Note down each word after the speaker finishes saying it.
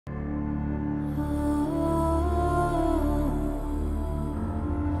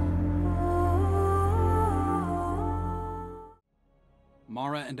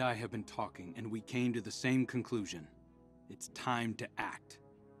Mara and I have been talking, and we came to the same conclusion. It's time to act.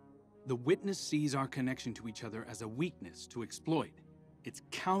 The Witness sees our connection to each other as a weakness to exploit. It's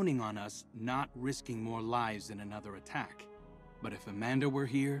counting on us not risking more lives in another attack. But if Amanda were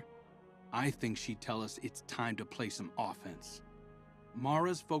here, I think she'd tell us it's time to play some offense.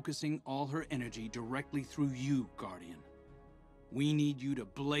 Mara's focusing all her energy directly through you, Guardian. We need you to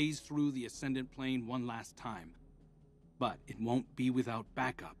blaze through the Ascendant Plane one last time. But it won't be without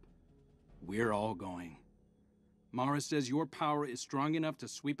backup. We're all going. Mara says your power is strong enough to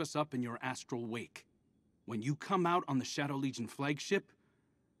sweep us up in your astral wake. When you come out on the Shadow Legion flagship,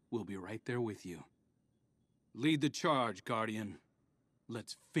 we'll be right there with you. Lead the charge, Guardian.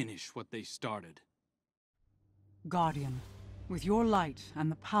 Let's finish what they started. Guardian, with your light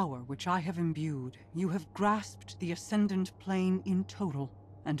and the power which I have imbued, you have grasped the Ascendant Plane in total,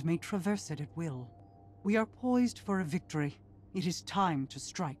 and may traverse it at will. We are poised for a victory. It is time to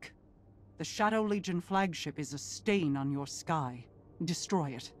strike. The Shadow Legion flagship is a stain on your sky.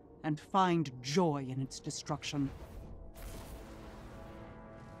 Destroy it, and find joy in its destruction.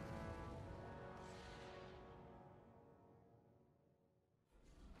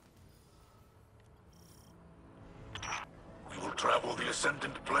 We will travel the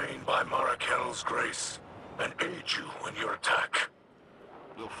Ascendant Plane by Marakel's grace, and aid you in your attack.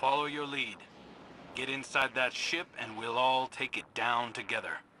 We'll follow your lead. Get inside that ship, and we'll all take it down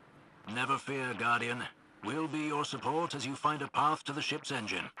together. Never fear, Guardian. We'll be your support as you find a path to the ship's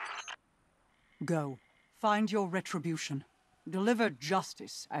engine. Go. Find your retribution. Deliver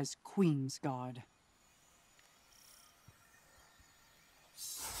justice as Queen's Guard.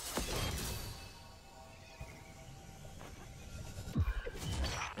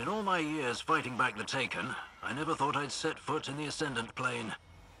 In all my years fighting back the Taken, I never thought I'd set foot in the Ascendant Plane.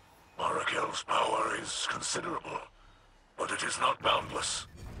 Marakel's power is considerable, but it is not boundless.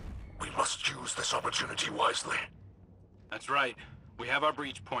 We must use this opportunity wisely. That's right. We have our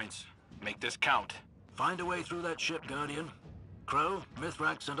breach points. Make this count. Find a way through that ship, Guardian. Crow,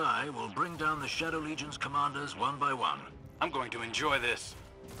 Mithrax, and I will bring down the Shadow Legion's commanders one by one. I'm going to enjoy this.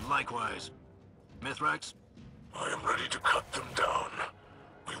 Likewise. Mithrax? I am ready to cut them down.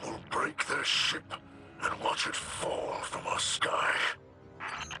 We will break their ship and watch it fall from our sky.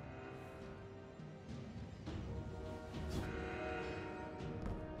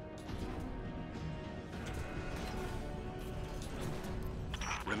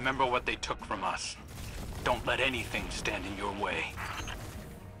 Remember what they took from us. Don't let anything stand in your way.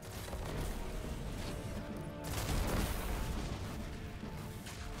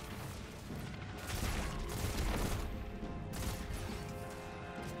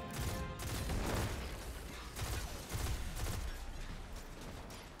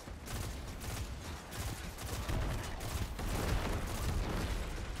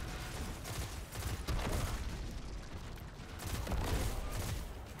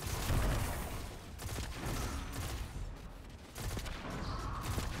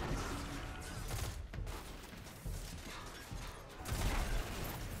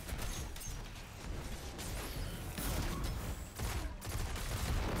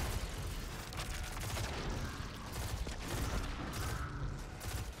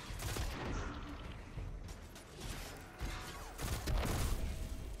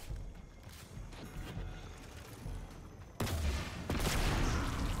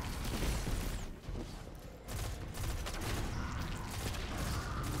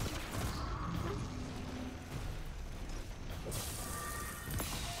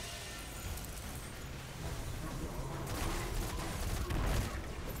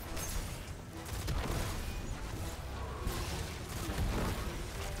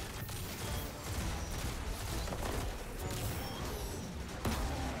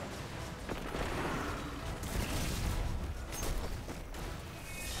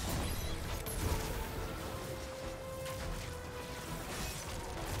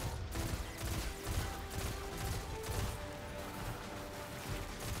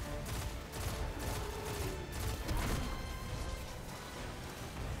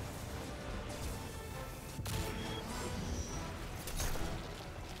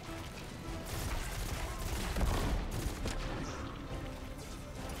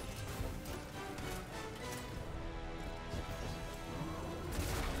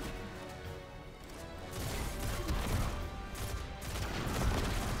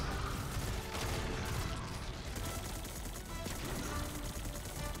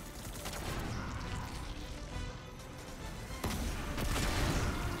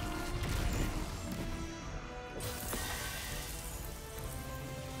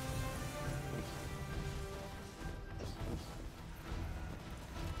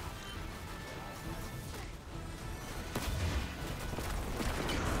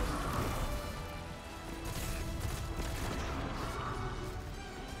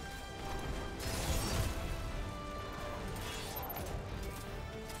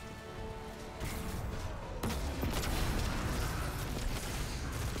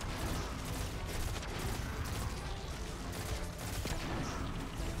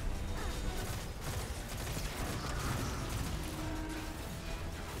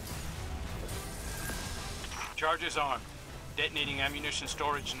 Charge is armed. Detonating ammunition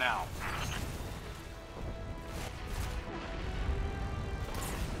storage now.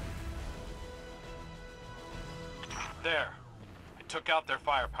 There. I took out their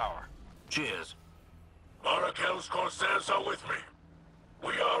firepower. Cheers. Marakel's Corsairs are with me.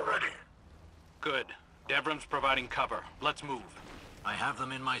 We are ready. Good. Devrim's providing cover. Let's move. I have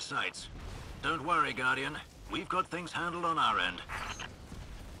them in my sights. Don't worry, Guardian. We've got things handled on our end.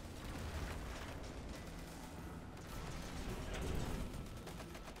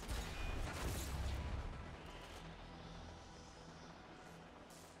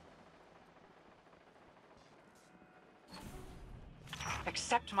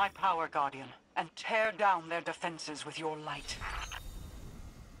 Accept my power, Guardian, and tear down their defenses with your light.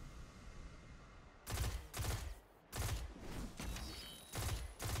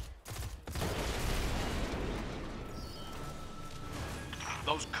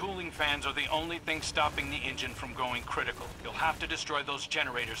 Those cooling fans are the only thing stopping the engine from going critical. You'll have to destroy those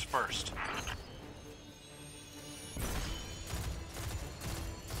generators first.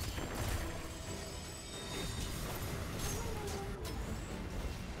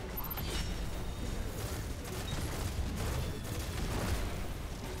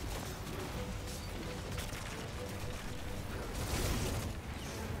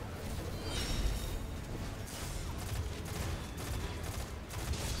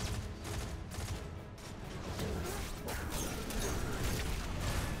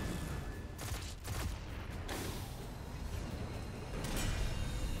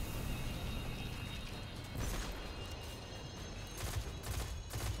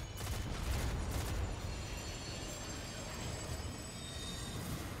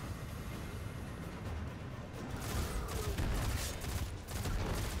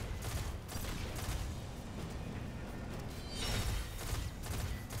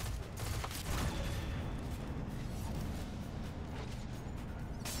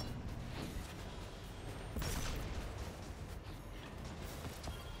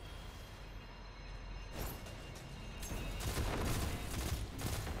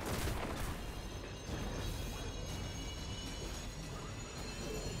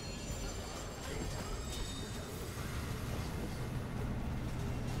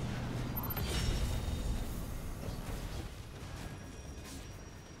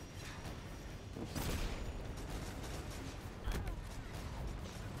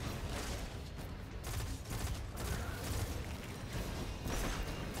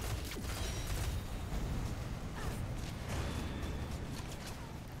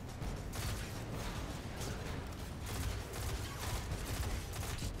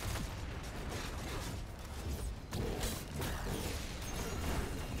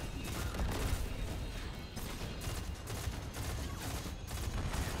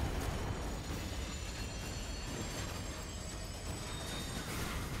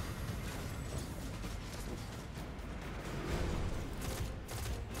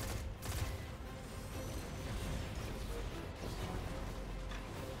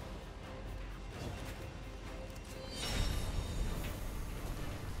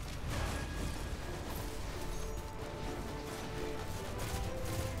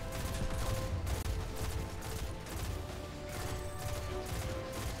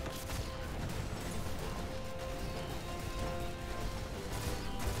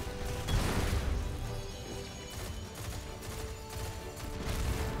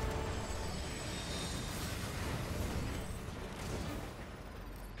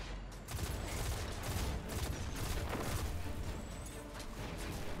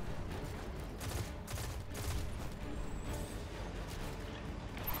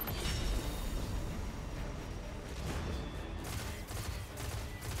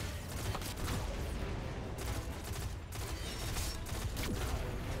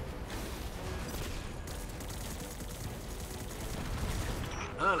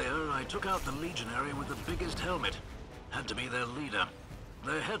 Earlier, I took out the Legionary with the biggest helmet. Had to be their leader.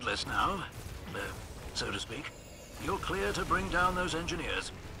 They're headless now, so to speak. You're clear to bring down those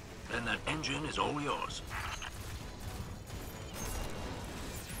engineers. Then that engine is all yours.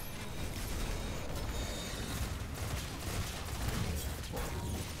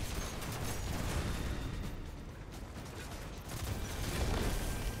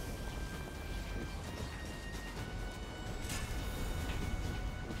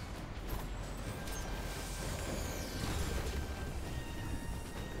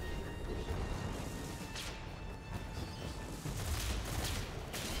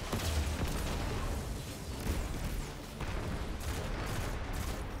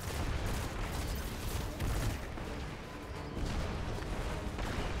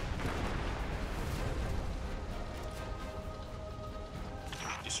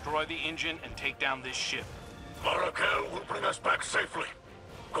 destroy the engine and take down this ship. Marakel will bring us back safely.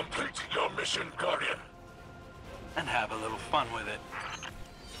 Complete your mission, Guardian. And have a little fun with it.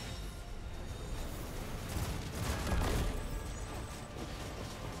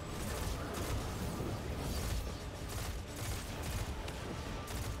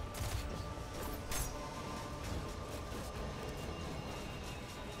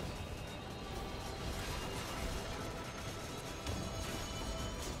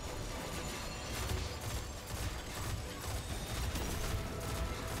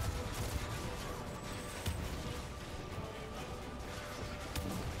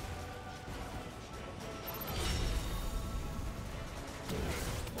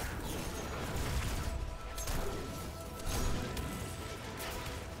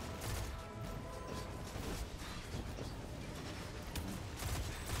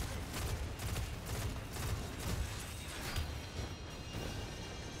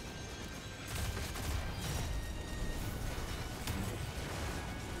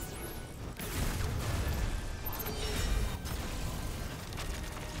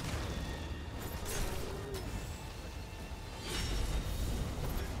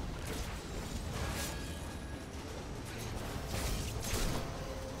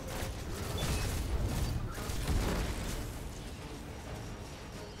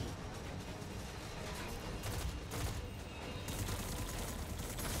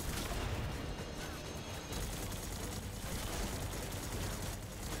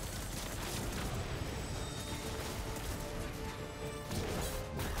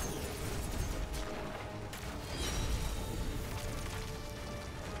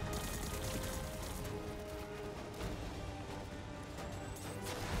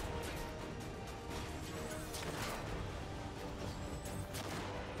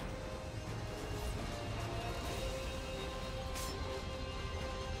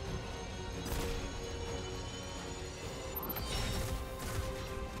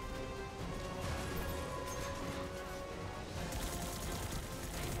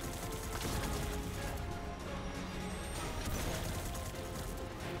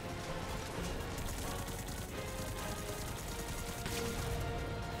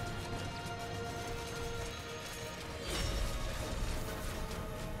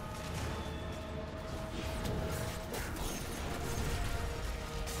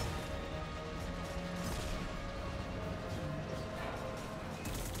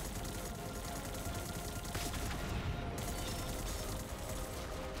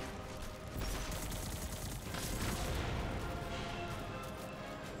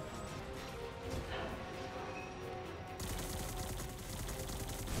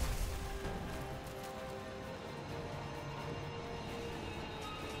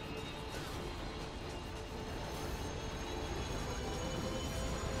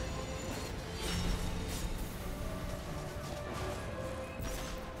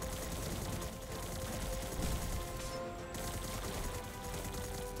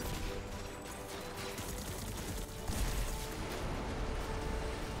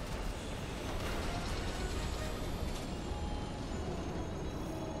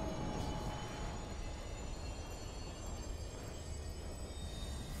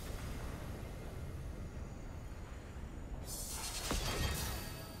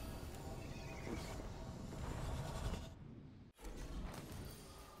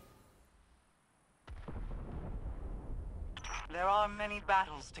 There are many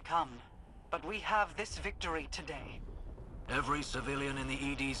battles to come, but we have this victory today. Every civilian in the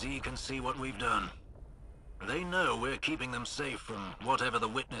EDZ can see what we've done. They know we're keeping them safe from whatever the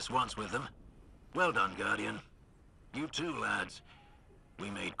Witness wants with them. Well done, Guardian. You too, lads.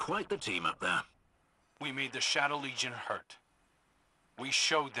 We made quite the team up there. We made the Shadow Legion hurt. We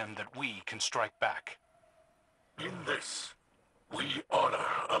showed them that we can strike back. In this, we honor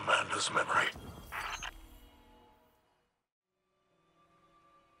Amanda's memory.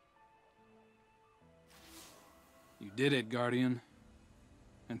 You did it, Guardian.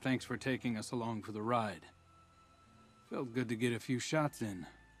 And thanks for taking us along for the ride. Felt good to get a few shots in.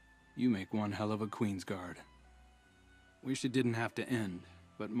 You make one hell of a Queensguard. Wish it didn't have to end,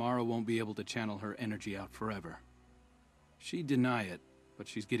 but Mara won't be able to channel her energy out forever. She'd deny it, but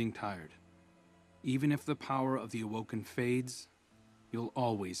she's getting tired. Even if the power of the Awoken fades, you'll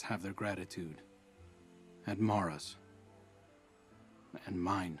always have their gratitude. And Mara's. And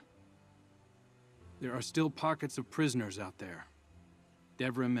mine. There are still pockets of prisoners out there.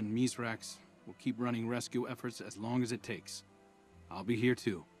 Devrim and Mizrax will keep running rescue efforts as long as it takes. I'll be here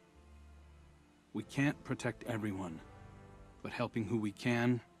too. We can't protect everyone, but helping who we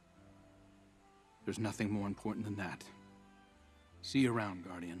can, there's nothing more important than that. See you around,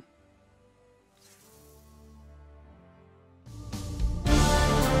 Guardian.